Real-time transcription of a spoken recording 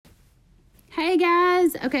Hey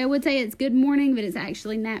guys. Okay, I would say it's good morning, but it's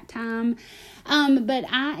actually nap time. But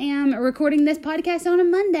I am recording this podcast on a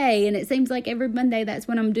Monday, and it seems like every Monday that's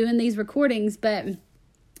when I'm doing these recordings, but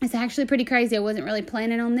it's actually pretty crazy. I wasn't really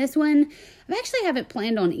planning on this one. I actually haven't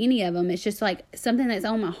planned on any of them. It's just like something that's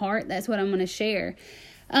on my heart. That's what I'm going to share.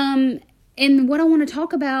 And what I want to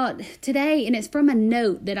talk about today, and it's from a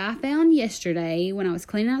note that I found yesterday when I was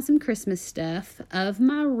cleaning out some Christmas stuff of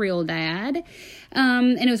my real dad.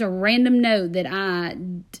 And it was a random note that I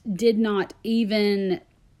did not even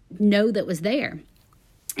know that was there.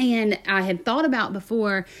 And I had thought about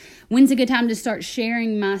before, when's a good time to start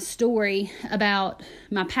sharing my story about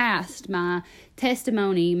my past, my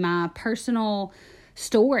testimony, my personal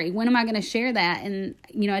story. When am I going to share that? And,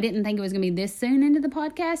 I didn't think it was going to be this soon into the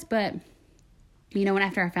podcast, but, and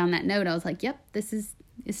after I found that note, I was like, yep,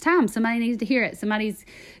 it's time. Somebody needs to hear it. Somebody's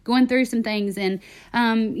going through some things. And,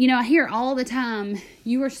 I hear all the time,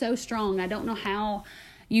 you are so strong. I don't know how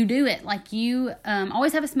you do it. Like you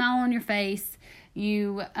always have a smile on your face.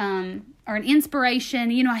 You are an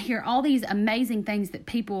inspiration. I hear all these amazing things that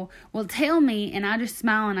people will tell me, and I just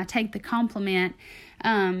smile and I take the compliment.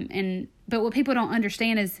 But what people don't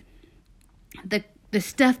understand is the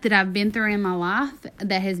stuff that I've been through in my life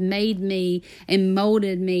that has made me and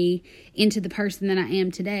molded me into the person that I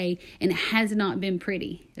am today. And it has not been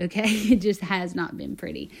pretty. Okay. It just has not been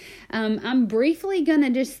pretty. I'm briefly going to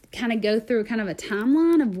just kind of go through kind of a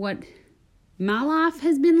timeline of what my life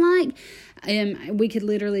has been like. We could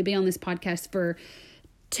literally be on this podcast for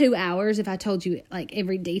 2 hours if I told you like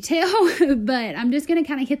every detail, but I'm just going to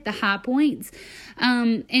kind of hit the high points.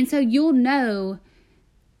 And so you'll know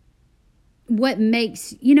what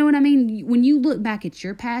makes, you know what I mean? When you look back at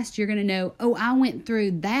your past, you're going to know, oh, I went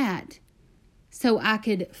through that so I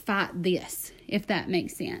could fight this, if that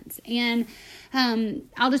makes sense. And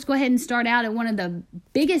I'll just go ahead and start out at one of the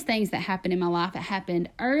biggest things that happened in my life. It happened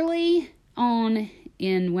early on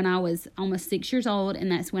when I was almost 6 years old,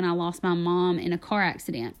 and that's when I lost my mom in a car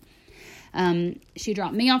accident. She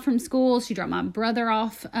dropped me off from school. She dropped my brother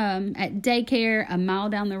off at daycare a mile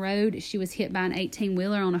down the road. She was hit by an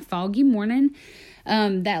 18-wheeler on a foggy morning.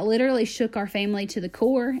 That literally shook our family to the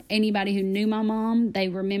core. Anybody who knew my mom, they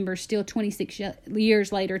remember still 26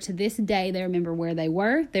 years later to this day, they remember where they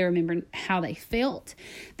were. They remember how they felt.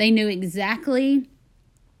 They knew exactly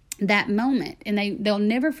that moment, and they'll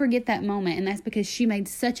never forget that moment. And that's because she made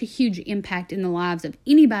such a huge impact in the lives of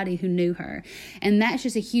anybody who knew her. And that's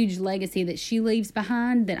just a huge legacy that she leaves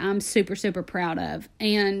behind that I'm super, super proud of.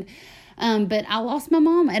 And but I lost my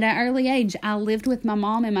mom at an early age. I lived with my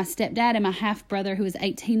mom and my stepdad and my half brother, who was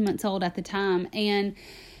 18 months old at the time. And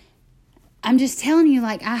I'm just telling you,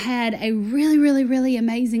 like, I had a really, really, really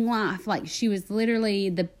amazing life. Like, she was literally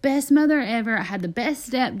the best mother ever. I had the best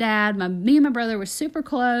stepdad. Me and my brother were super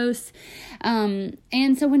close. And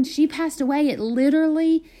so when she passed away, it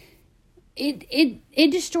literally,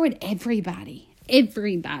 it destroyed everybody.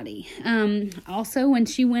 Also,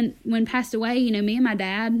 when passed away, me and my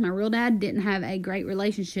dad, my real dad, didn't have a great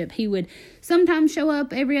relationship. He would sometimes show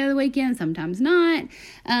up every other weekend, sometimes not.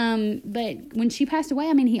 But when she passed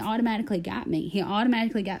away, he automatically got me. He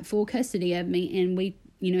automatically got full custody of me, and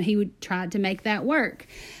he would try to make that work.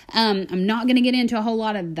 I'm not going to get into a whole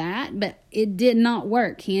lot of that, but it did not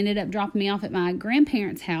work. He ended up dropping me off at my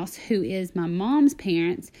grandparents' house, who is my mom's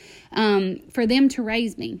parents, for them to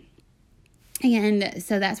raise me. And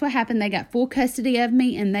so that's what happened. They got full custody of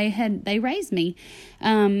me, and they raised me.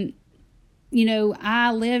 I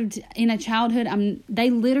lived in a childhood.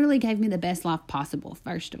 They literally gave me the best life possible,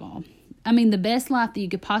 first of all. The best life that you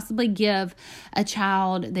could possibly give a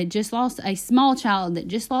child that just lost, a small child that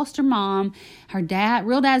just lost her mom. Her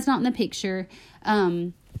real dad's not in the picture.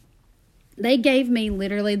 They gave me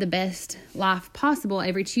literally the best life possible.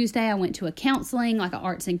 Every Tuesday I went to a counseling, like an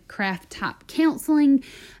arts and craft type counseling,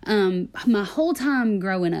 my whole time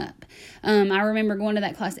growing up. I remember going to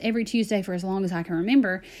that class every Tuesday for as long as I can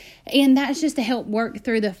remember. And that's just to help work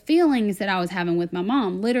through the feelings that I was having with my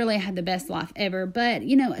mom. Literally, I had the best life ever. But,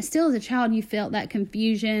 still as a child, you felt that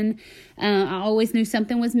confusion. I always knew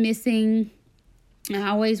something was missing. I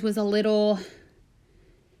always was a little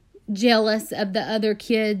jealous of the other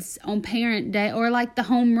kids on parent day, or like the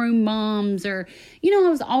homeroom moms, or I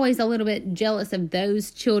was always a little bit jealous of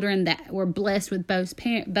those children that were blessed with both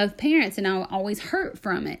parents, and I always hurt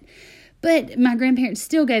from it. But my grandparents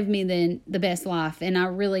still gave me the best life, and I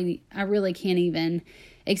really can't even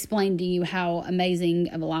explain to you how amazing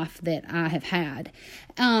of a life that I have had.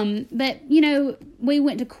 But we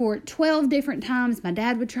went to court 12 different times. My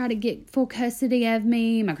dad would try to get full custody of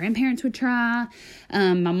me. My grandparents would try.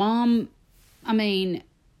 My mom,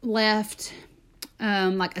 left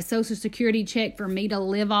like a Social Security check for me to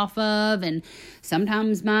live off of. And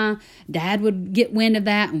sometimes my dad would get wind of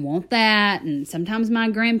that and want that. And sometimes my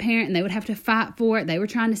grandparent, and they would have to fight for it. They were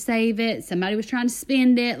trying to save it. Somebody was trying to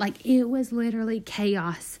spend it. Like, it was literally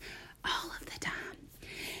chaos all of the time.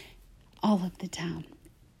 All of the time.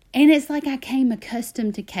 And it's like I came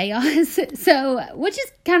accustomed to chaos. So, which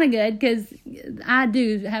is kind of good because I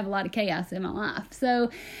do have a lot of chaos in my life. So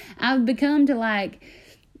I've become to like,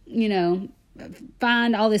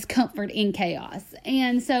 find all this comfort in chaos.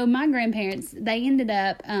 And so my grandparents, they ended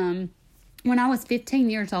up, when I was 15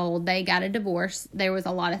 years old, they got a divorce. There was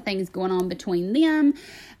a lot of things going on between them.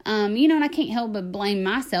 And I can't help but blame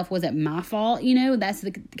myself. Was it my fault? That's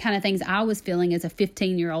the kind of things I was feeling as a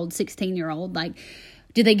 15-year-old, 16-year-old. Like,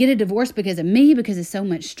 did they get a divorce because of me? Because of so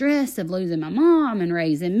much stress of losing my mom and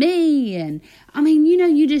raising me? And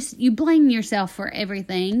you blame yourself for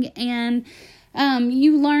everything. And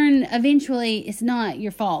you learn eventually it's not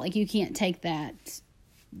your fault. Like, you can't take that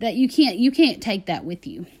you can't take that with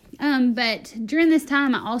you. But during this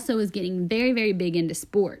time, I also was getting very, very big into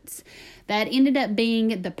sports. That ended up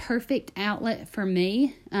being the perfect outlet for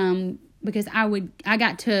me. Because I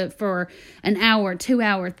got to, for an hour, 2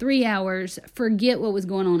 hours, 3 hours, forget what was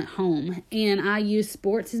going on at home. And I used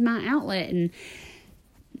sports as my outlet. And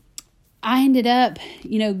I ended up,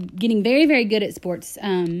 getting very, very good at sports.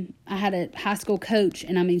 I had a high school coach,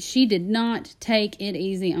 and she did not take it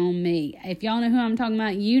easy on me. If y'all know who I'm talking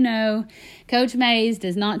about, Coach Mays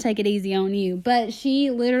does not take it easy on you. But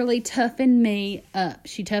she literally toughened me up.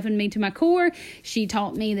 She toughened me to my core. She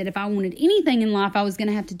taught me that if I wanted anything in life, I was going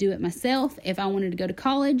to have to do it myself. If I wanted to go to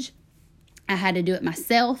college, I had to do it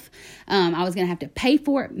myself. I was going to have to pay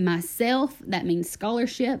for it myself. That means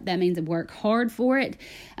scholarship. That means work hard for it.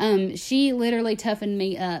 She literally toughened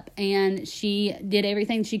me up, and she did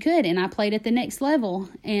everything she could, and I played at the next level.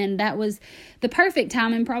 And that was the perfect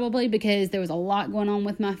timing, probably, because there was a lot going on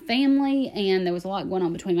with my family, and there was a lot going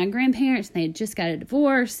on between my grandparents. They had just got a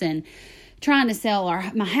divorce, and trying to sell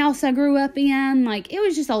my house I grew up in. Like, it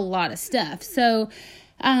was just a lot of stuff. So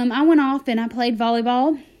I went off and I played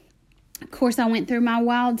volleyball. Of course, I went through my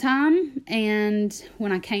wild time, and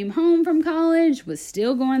when I came home from college, was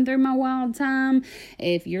still going through my wild time.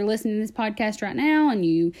 If you're listening to this podcast right now and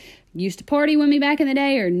you used to party with me back in the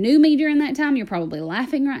day or knew me during that time, you're probably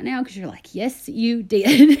laughing right now because you're like, yes, you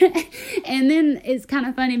did. And then it's kind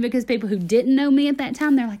of funny because people who didn't know me at that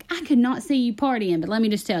time, they're like, I could not see you partying. But let me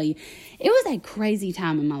just tell you, it was a crazy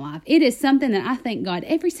time in my life. It is something that I thank God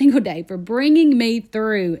every single day for bringing me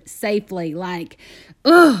through safely. Like,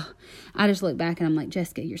 I just look back and I'm like,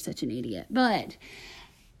 Jessica, you're such an idiot. But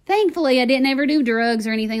thankfully, I didn't ever do drugs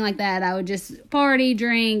or anything like that. I would just party,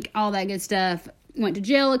 drink, all that good stuff. Went to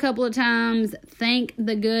jail a couple of times. Thank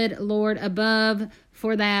the good Lord above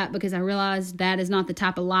for that, because I realized that is not the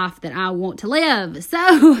type of life that I want to live.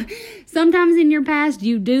 So sometimes in your past,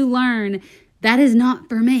 you do learn that is not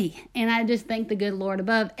for me. And I just thank the good Lord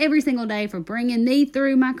above every single day for bringing me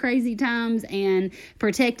through my crazy times and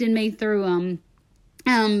protecting me through them.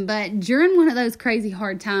 But during one of those crazy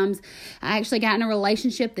hard times, I actually got in a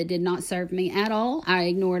relationship that did not serve me at all. I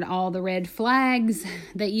ignored all the red flags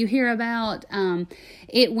that you hear about.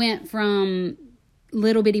 It went from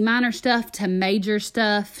little bitty minor stuff to major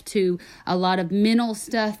stuff to a lot of mental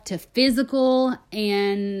stuff to physical.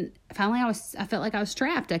 And finally I felt like I was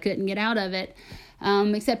trapped. I couldn't get out of it.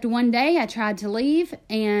 Except one day I tried to leave,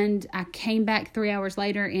 and I came back 3 hours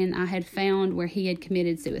later, and I had found where he had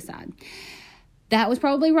committed suicide. That was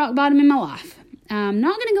probably rock bottom in my life. I'm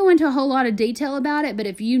not going to go into a whole lot of detail about it, but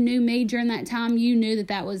if you knew me during that time, you knew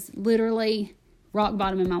that was literally rock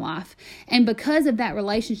bottom in my life. And because of that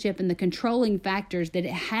relationship and the controlling factors that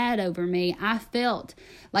it had over me, I felt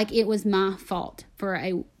like it was my fault for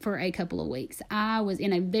a couple of weeks. I was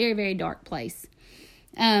in a very, very dark place,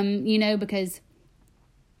 because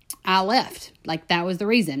I left. Like, that was the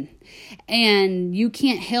reason. And you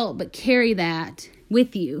can't help but carry that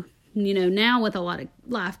with you. Now with a lot of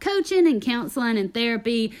life coaching and counseling and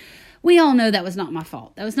therapy, we all know that was not my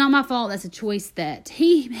fault. That was not my fault. That's a choice that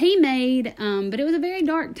he made, but it was a very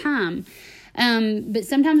dark time. But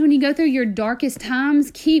sometimes when you go through your darkest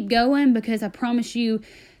times, keep going, because I promise you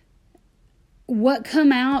what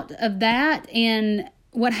come out of that and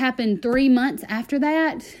what happened 3 months after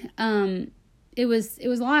that, it was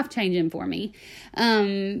life-changing for me.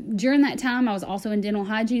 During that time, I was also in dental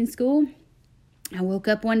hygiene school. I woke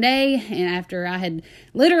up one day, and after I had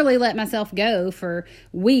literally let myself go for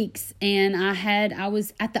weeks, and I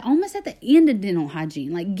was almost at the end of dental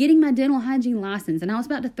hygiene, like getting my dental hygiene license, and I was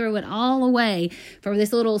about to throw it all away for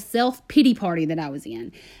this little self-pity party that I was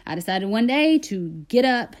in. I decided one day to get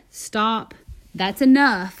up, stop, That's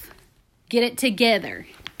enough. Get it together.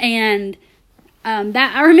 And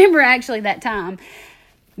that I remember actually that time,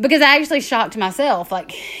 because I actually shocked myself,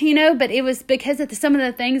 but it was because of some of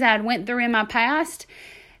the things I had went through in my past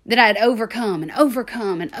that I had overcome,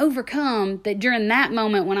 that during that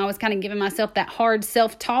moment when I was kind of giving myself that hard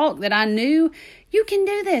self-talk, that I knew, you can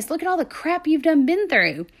do this. Look at all the crap you've been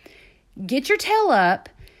through. Get your tail up.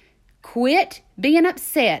 Quit being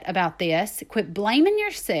upset about this. Quit blaming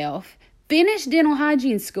yourself. Finish dental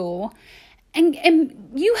hygiene school. And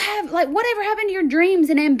you have, whatever happened to your dreams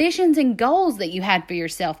and ambitions and goals that you had for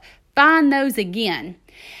yourself, find those again.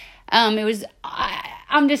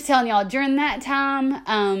 I'm just telling y'all, during that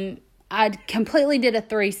time, I completely did a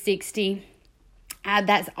 360.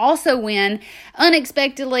 That's also when,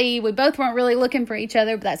 unexpectedly, we both weren't really looking for each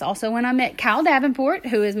other, but that's also when I met Kyle Davenport,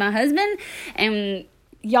 who is my husband, and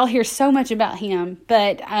y'all hear so much about him,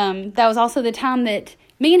 but that was also the time that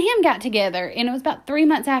me and him got together, and it was about 3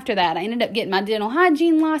 months after that. I ended up getting my dental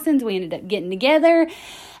hygiene license. We ended up getting together,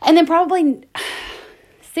 and then probably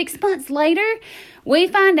 6 months later, we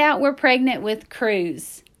find out we're pregnant with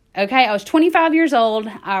Cruz. Okay, I was 25 years old.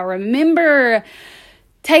 I remember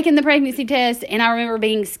taking the pregnancy test, and I remember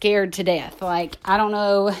being scared to death. I don't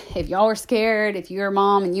know if y'all are scared, if you're a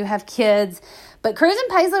mom and you have kids, but Cruz and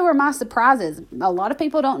Paisley were my surprises. A lot of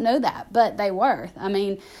people don't know that, but they were.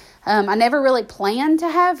 I never really planned to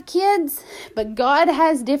have kids, but God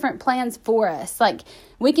has different plans for us.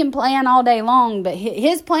 We can plan all day long, but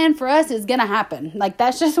His plan for us is going to happen.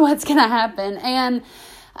 That's just what's going to happen. And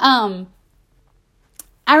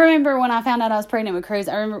I remember when I found out I was pregnant with Cruz,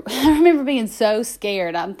 I remember being so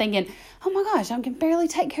scared. I'm thinking, oh my gosh, I can barely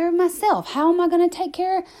take care of myself. How am I going to take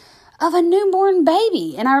care of a newborn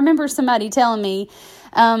baby? And I remember somebody telling me,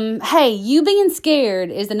 hey, you being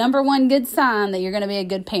scared is the number one good sign that you're going to be a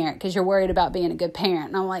good parent, because you're worried about being a good parent.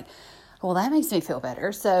 And I'm like, well, that makes me feel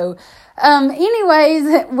better. So,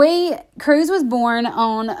 anyways, Cruz was born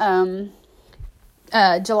on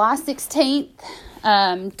July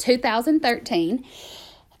 16th, 2013.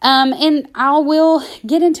 And I will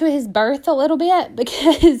get into his birth a little bit,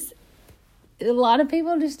 because a lot of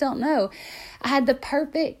people just don't know. I had the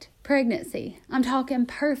perfect pregnancy. I'm talking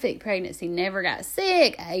perfect pregnancy. Never got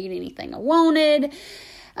sick. I ate anything I wanted.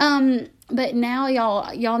 But now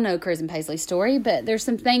y'all know Cruz and Paisley's story, but there's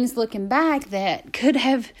some things looking back that could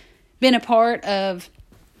have been a part of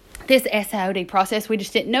this SIOD process we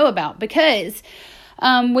just didn't know about, because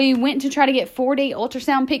we went to try to get 4D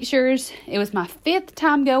ultrasound pictures. It was my 5th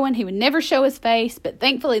time going. He would never show his face, but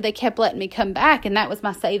thankfully they kept letting me come back, and that was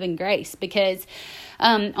my saving grace, because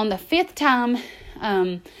on the 5th time,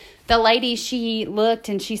 the lady, she looked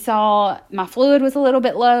and she saw my fluid was a little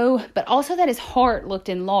bit low, but also that his heart looked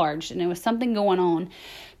enlarged and there was something going on.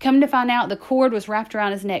 Come to find out, the cord was wrapped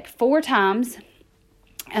around his neck 4 times.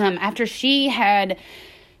 After she had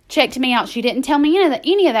checked me out, she didn't tell me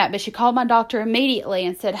any of that, but she called my doctor immediately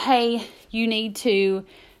and said, hey, you need to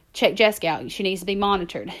check Jessica out. She needs to be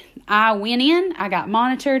monitored. I went in, I got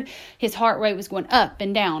monitored. His heart rate was going up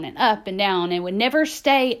and down and up and down, and would never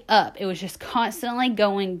stay up. It was just constantly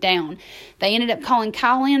going down. They ended up calling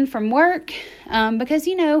Kyle in from work because,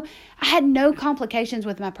 I had no complications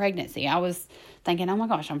with my pregnancy. I was thinking, oh my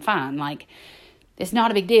gosh, I'm fine. It's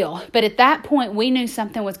not a big deal. But at that point, we knew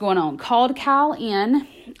something was going on. Called Kyle in.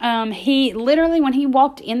 He literally, when he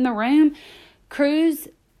walked in the room, Cruz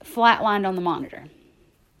flatlined on the monitor.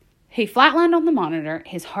 He flatlined on the monitor.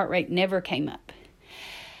 His heart rate never came up.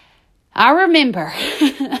 I remember,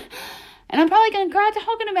 and I'm probably going to cry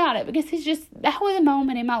talking about it, because that was a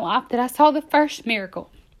moment in my life that I saw the first miracle.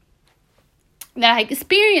 That I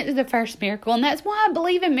experienced the first miracle, and that's why I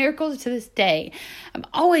believe in miracles to this day. I've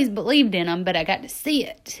always believed in them, but I got to see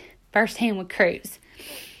it firsthand with Cruz.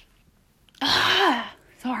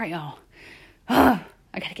 Sorry, y'all. I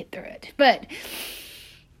got to get through it. But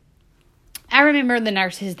I remember the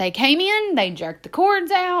nurses, they came in, they jerked the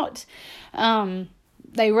cords out.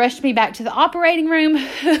 They rushed me back to the operating room,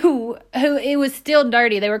 who it was still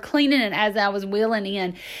dirty. They were cleaning it as I was wheeling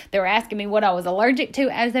in. They were asking me what I was allergic to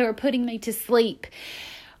as they were putting me to sleep.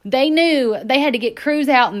 They knew they had to get Cruz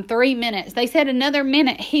out in 3 minutes. They said another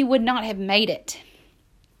minute, he would not have made it.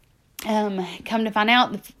 Come to find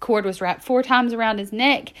out, the cord was wrapped 4 times around his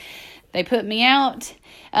neck. They put me out,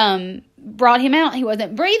 brought him out. He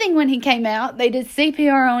wasn't breathing when he came out. They did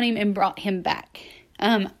CPR on him and brought him back.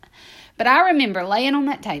 But I remember laying on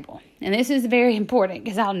that table, and this is very important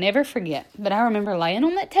because I'll never forget, but I remember laying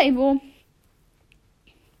on that table,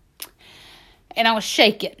 and I was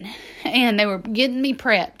shaking, and they were getting me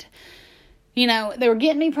prepped. They were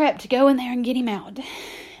getting me prepped to go in there and get him out.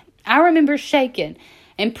 I remember shaking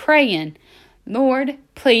and praying, Lord,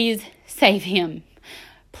 please save him.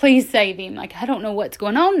 Please save him. Like, I don't know what's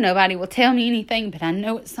going on. Nobody will tell me anything, but I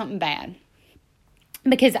know it's something bad.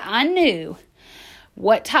 Because I knew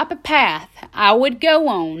what type of path I would go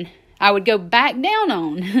on, I would go back down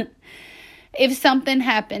on if something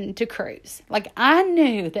happened to Cruz. Like, I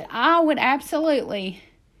knew that I would absolutely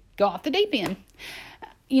go off the deep end.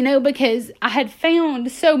 Because I had found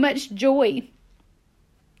so much joy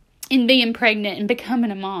in being pregnant and becoming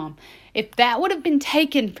a mom. If that would have been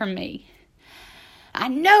taken from me, I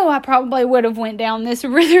know I probably would have went down this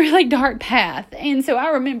really, really dark path. And so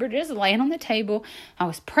I remember just laying on the table. I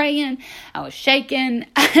was praying. I was shaking.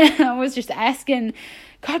 I was just asking,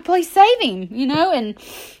 God, please save him, And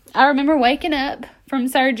I remember waking up from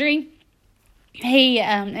surgery.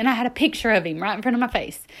 And I had a picture of him right in front of my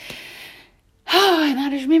face. Oh, and I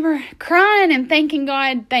just remember crying and thanking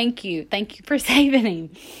God, thank you for saving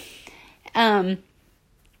him.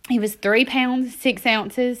 He was 3 pounds, 6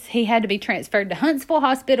 ounces. He had to be transferred to Huntsville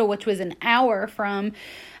Hospital, which was an hour from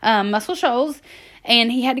Muscle Shoals.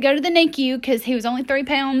 And he had to go to the NICU because he was only 3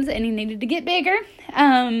 pounds and he needed to get bigger.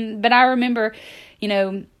 But I remember,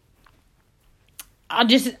 I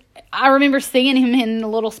remember seeing him in the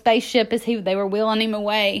little spaceship as they were wheeling him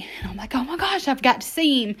away. And I'm like, oh my gosh, I've got to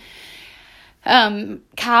see him.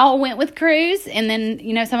 Kyle went with Cruz, and then,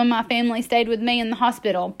 some of my family stayed with me in the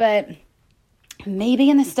hospital. But me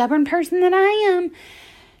being the stubborn person that I am,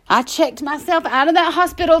 I checked myself out of that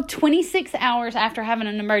hospital 26 hours after having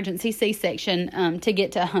an emergency C-section to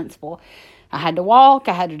get to Huntsville. I had to walk.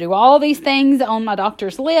 I had to do all these things on my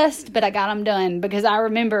doctor's list, but I got them done because I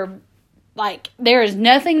remember, there is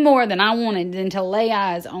nothing more than I wanted than to lay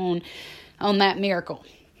eyes on that miracle.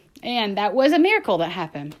 And that was a miracle that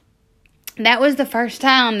happened. That was the first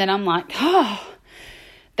time that I'm like,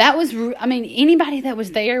 anybody that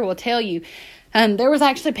was there will tell you. There was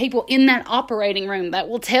actually people in that operating room that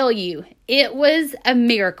will tell you it was a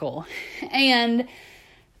miracle. And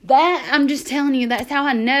that, I'm just telling you, that's how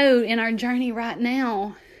I know in our journey right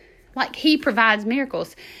now, he provides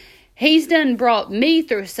miracles. He's done brought me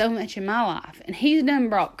through so much in my life. And he's done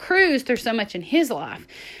brought Cruz through so much in his life.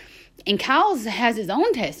 And Kyle has his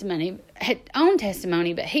own testimony,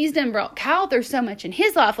 but he's done brought Kyle through so much in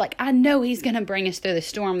his life. I know he's going to bring us through the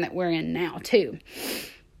storm that we're in now, too.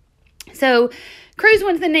 So, Cruz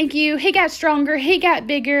went to the NICU. He got stronger. He got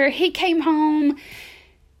bigger. He came home.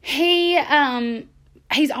 He's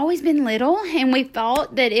always been little, and we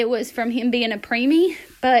thought that it was from him being a preemie,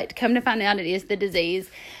 but come to find out it is the disease.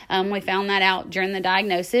 We found that out during the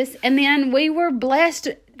diagnosis. And then we were blessed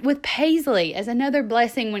with Paisley as another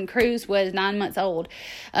blessing when Cruz was 9 months old.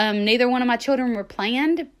 Neither one of my children were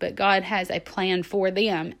planned, but God has a plan for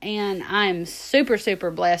them. And I'm super,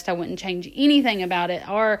 super blessed. I wouldn't change anything about it.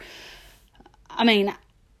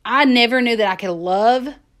 I never knew that I could love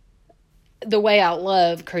the way I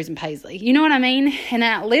love Cruz and Paisley. You know what I mean?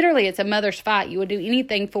 And literally, it's a mother's fight. You would do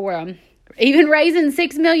anything for them. Even raising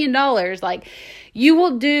 $6 million. You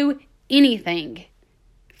will do anything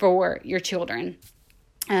for your children.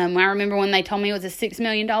 I remember when they told me it was a $6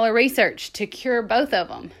 million research to cure both of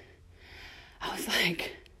them. I was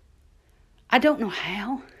like, I don't know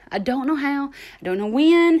how. I don't know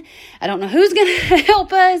when. I don't know who's going to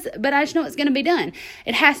help us, but I just know it's going to be done.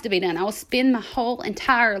 It has to be done. I will spend my whole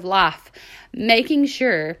entire life making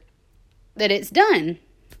sure that it's done.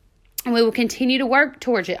 And we will continue to work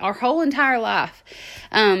towards it our whole entire life.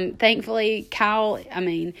 Thankfully, Kyle,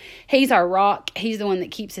 he's our rock. He's the one that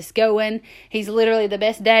keeps us going. He's literally the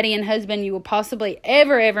best daddy and husband you will possibly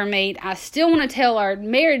ever meet. I still want to tell our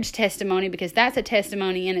marriage testimony because that's a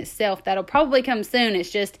testimony in itself. That'll probably come soon. It's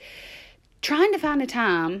just trying to find a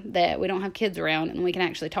time that we don't have kids around and we can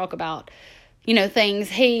actually talk about, things.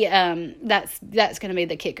 That's going to be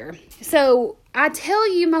the kicker. So I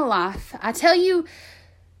tell you my life. I tell you,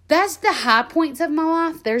 that's the high points of my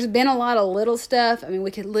life. There's been a lot of little stuff.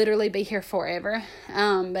 We could literally be here forever.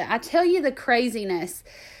 But I tell you the craziness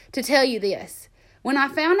to tell you this. When I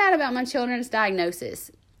found out about my children's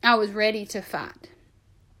diagnosis, I was ready to fight.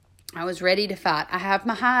 I have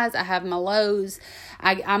my highs. I have my lows.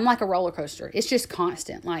 I'm like a roller coaster. It's just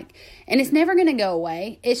constant. And it's never going to go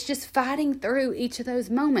away. It's just fighting through each of those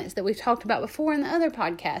moments that we've talked about before in the other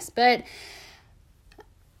podcasts. But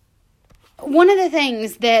one of the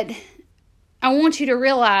things that I want you to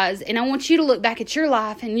realize, and I want you to look back at your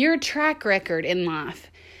life and your track record in life.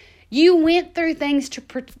 You went through things to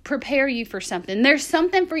prepare you for something. There's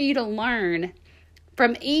something for you to learn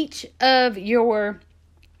from each of your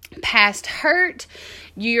past hurt,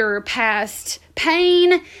 your past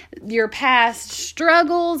pain, your past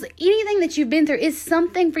struggles, anything that you've been through is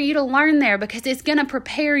something for you to learn there, because it's going to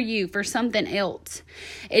prepare you for something else.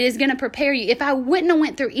 It is going to prepare you. If I wouldn't have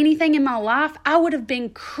went through anything in my life, I would have been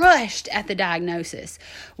crushed at the diagnosis.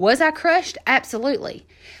 Was I crushed? Absolutely.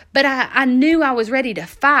 But I knew I was ready to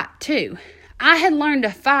fight too. I had learned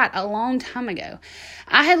to fight a long time ago.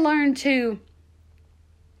 I had learned to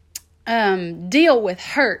deal with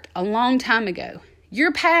hurt a long time ago.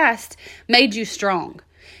 Your past made you strong.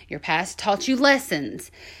 Your past taught you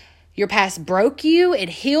lessons. Your past broke you. It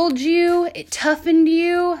healed you. It toughened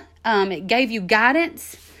you. It gave you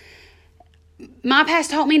guidance. My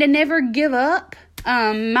past taught me to never give up.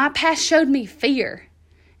 My past showed me fear.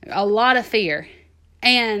 A lot of fear.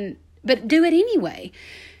 But do it anyway.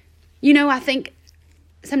 You know, I think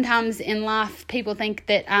sometimes in life people think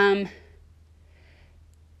that I'm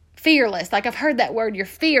fearless. Like, I've heard that word, you're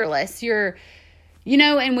fearless. And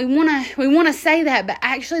we want to say that, but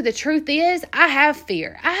actually the truth is I have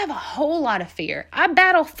fear. I have a whole lot of fear. I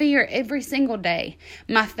battle fear every single day.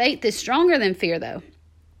 My faith is stronger than fear though.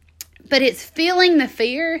 But it's feeling the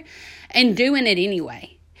fear and doing it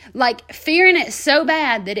anyway. Like, fearing it so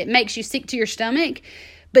bad that it makes you sick to your stomach,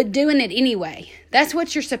 but doing it anyway. That's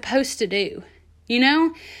what you're supposed to do.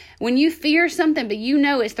 When you fear something, but you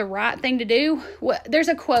know it's the right thing to do. There's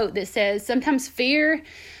a quote that says, sometimes fear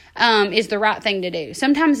is the right thing to do.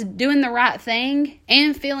 Sometimes doing the right thing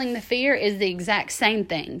and feeling the fear is the exact same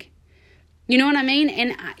thing. You know what I mean?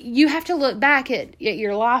 And you have to look back at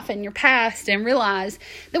your life and your past and realize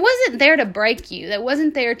that wasn't there to break you. That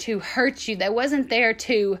wasn't there to hurt you. That wasn't there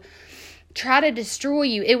to try to destroy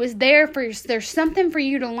you. It was there's something for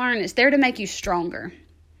you to learn. It's there to make you stronger.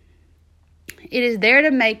 It is there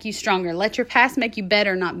to make you stronger. Let your past make you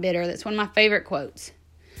better, not bitter. That's one of my favorite quotes.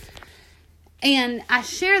 And I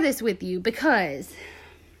share this with you because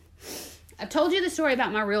I've told you the story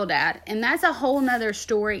about my real dad, and that's a whole nother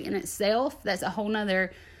story in itself. That's a whole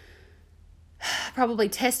nother probably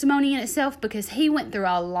testimony in itself, because he went through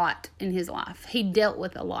a lot in his life. He dealt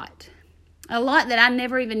with a lot that I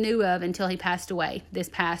never even knew of until he passed away this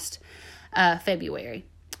past February.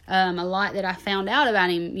 A lot that I found out about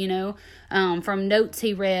him, from notes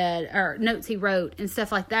he read or notes he wrote and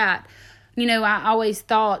stuff like that. I always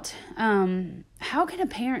thought, how can a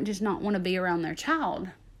parent just not want to be around their child?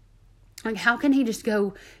 Like, how can he just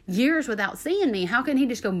go years without seeing me? How can he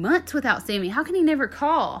just go months without seeing me? How can he never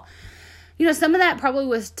call? Some of that probably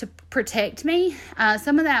was to protect me.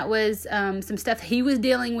 Some of that was some stuff he was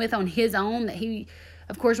dealing with on his own that he,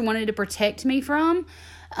 of course, wanted to protect me from.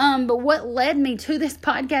 But what led me to this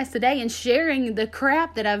podcast today and sharing the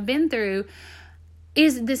crap that I've been through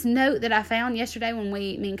is this note that I found yesterday when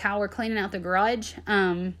me and Kyle were cleaning out the garage.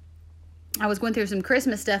 I was going through some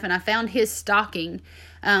Christmas stuff, and I found his stocking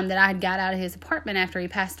that I had got out of his apartment after he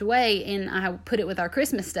passed away, and I put it with our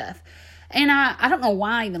Christmas stuff. And I don't know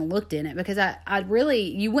why I even looked in it, because I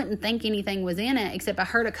really, you wouldn't think anything was in it, except I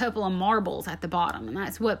heard a couple of marbles at the bottom, and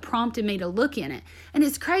that's what prompted me to look in it. And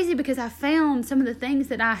it's crazy because I found some of the things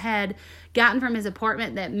that I had gotten from his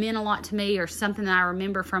apartment that meant a lot to me, or something that I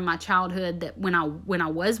remember from my childhood, that when I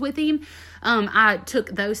was with him, I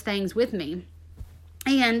took those things with me.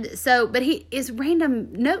 And so, but it's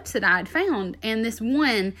random notes that I had found, and this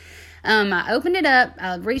one, I opened it up,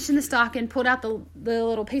 I reached in the stocking, pulled out the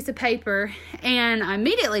little piece of paper, and I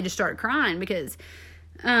immediately just started crying, because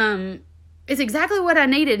it's exactly what I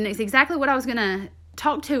needed, and it's exactly what I was going to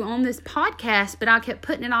talk to on this podcast, but I kept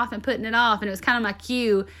putting it off, and it was kind of my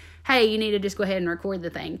cue, hey, you need to just go ahead and record the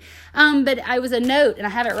thing. But it was a note, and I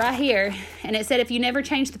have it right here, and it said, if you never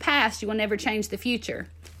change the past, you will never change the future.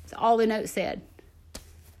 That's all the note said.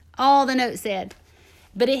 All the note said.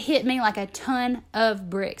 But it hit me like a ton of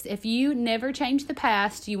bricks. If you never change the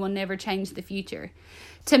past, you will never change the future.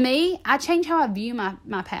 To me, I change how I view my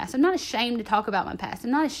past. I'm not ashamed to talk about my past.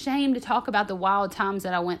 I'm not ashamed to talk about the wild times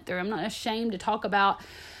that I went through. I'm not ashamed to talk about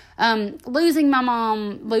losing my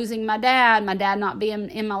mom, losing my dad not being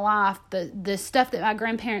in my life, the stuff that my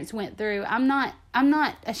grandparents went through. I'm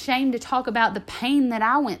not ashamed to talk about the pain that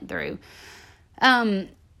I went through.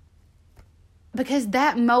 Because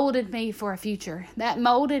that molded me for a future. That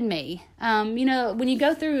molded me. When you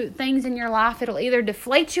go through things in your life, it'll either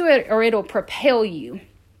deflate you or it'll propel you.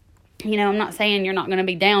 I'm not saying you're not going to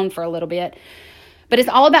be down for a little bit, but it's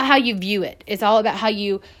all about how you view it. It's all about how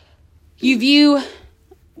you view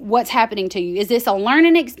what's happening to you. Is this a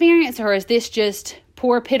learning experience, or is this just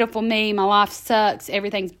poor, pitiful me? My life sucks.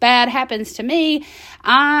 Everything's bad happens to me.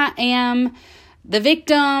 I am the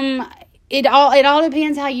victim. it all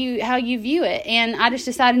depends how you view it. And I just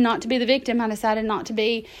decided not to be the victim. I decided not to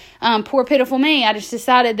be poor, pitiful me. I just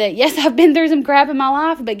decided that, yes, I've been through some crap in my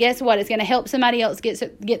life, but guess what? It's going to help somebody else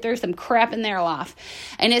get through some crap in their life.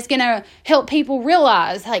 And it's going to help people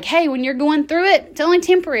realize, like, hey, when you're going through it, it's only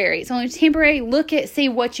temporary. It's only temporary. See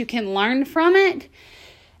what you can learn from it.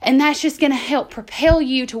 And that's just going to help propel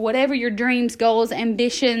you to whatever your dreams, goals,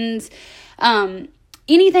 ambitions,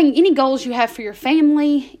 any goals you have for your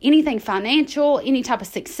family, anything financial, any type of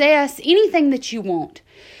success, anything that you want.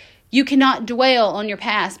 You cannot dwell on your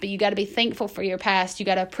past, but you got to be thankful for your past. You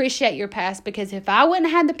got to appreciate your past, because if I wouldn't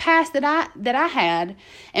have had the past that I had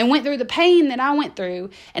and went through the pain that I went through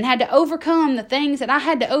and had to overcome the things that I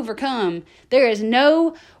had to overcome, there is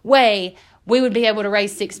no way we would be able to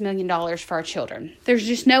raise $6 million for our children. There's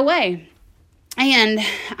just no way. And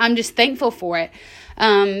I'm just thankful for it.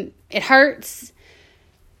 It hurts.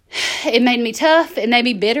 It made me tough. It made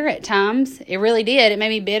me bitter at times. It really did. It made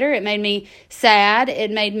me bitter. It made me sad.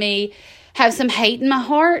 It made me have some hate in my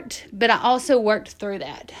heart. But I also worked through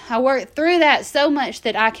that. I worked through that so much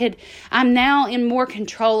that I'm now in more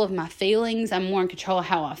control of my feelings. I'm more in control of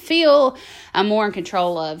how I feel. I'm more in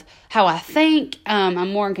control of how I think.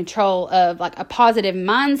 I'm more in control of like a positive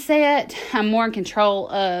mindset. I'm more in control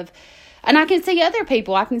of, and I can see other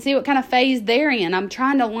people. I can see what kind of phase they're in. I'm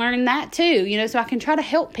trying to learn that too, so I can try to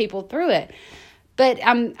help people through it. But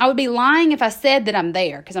I would be lying if I said that I'm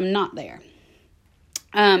there, because I'm not there.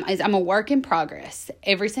 I'm a work in progress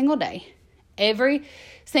every single day,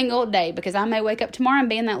 because I may wake up tomorrow and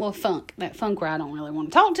be in that funk where I don't really want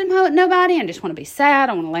to talk to nobody. I just want to be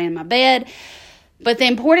sad. I want to lay in my bed. But the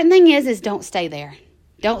important thing is don't stay there.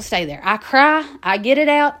 Don't stay there. I cry. I get it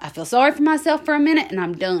out. I feel sorry for myself for a minute, and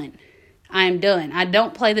I'm done. I am done. I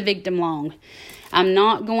don't play the victim long. I'm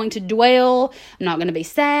not going to dwell. I'm not going to be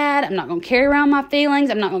sad. I'm not going to carry around my feelings.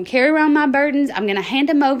 I'm not going to carry around my burdens. I'm going to hand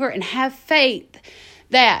them over and have faith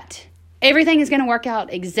that everything is going to work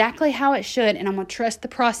out exactly how it should. And I'm going to trust the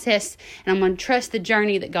process, and I'm going to trust the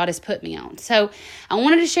journey that God has put me on. So I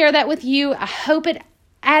wanted to share that with you. I hope it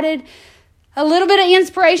added a little bit of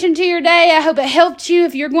inspiration to your day. I hope it helped you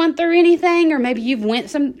if you're going through anything, or maybe you've went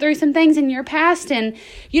through some things in your past and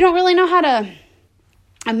you don't really know how to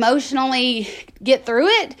emotionally get through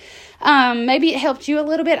it. Maybe it helped you a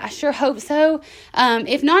little bit. I sure hope so.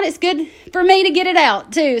 If not, it's good for me to get it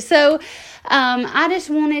out too. So I just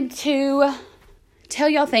wanted to tell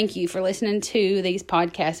y'all thank you for listening to these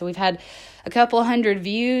podcasts. We've had a couple 100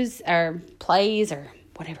 views or plays or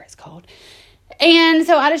whatever it's called. And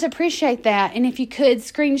so I just appreciate that. And if you could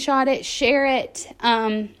screenshot it, share it,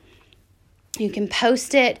 you can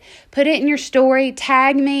post it, put it in your story,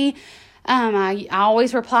 tag me. I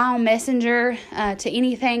always reply on Messenger to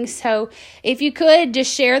anything. So if you could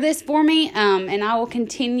just share this for me, and I will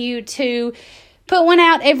continue to put one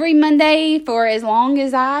out every Monday for as long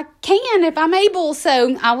as I can, if I'm able.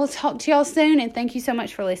 So I will talk to y'all soon, and thank you so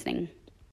much for listening.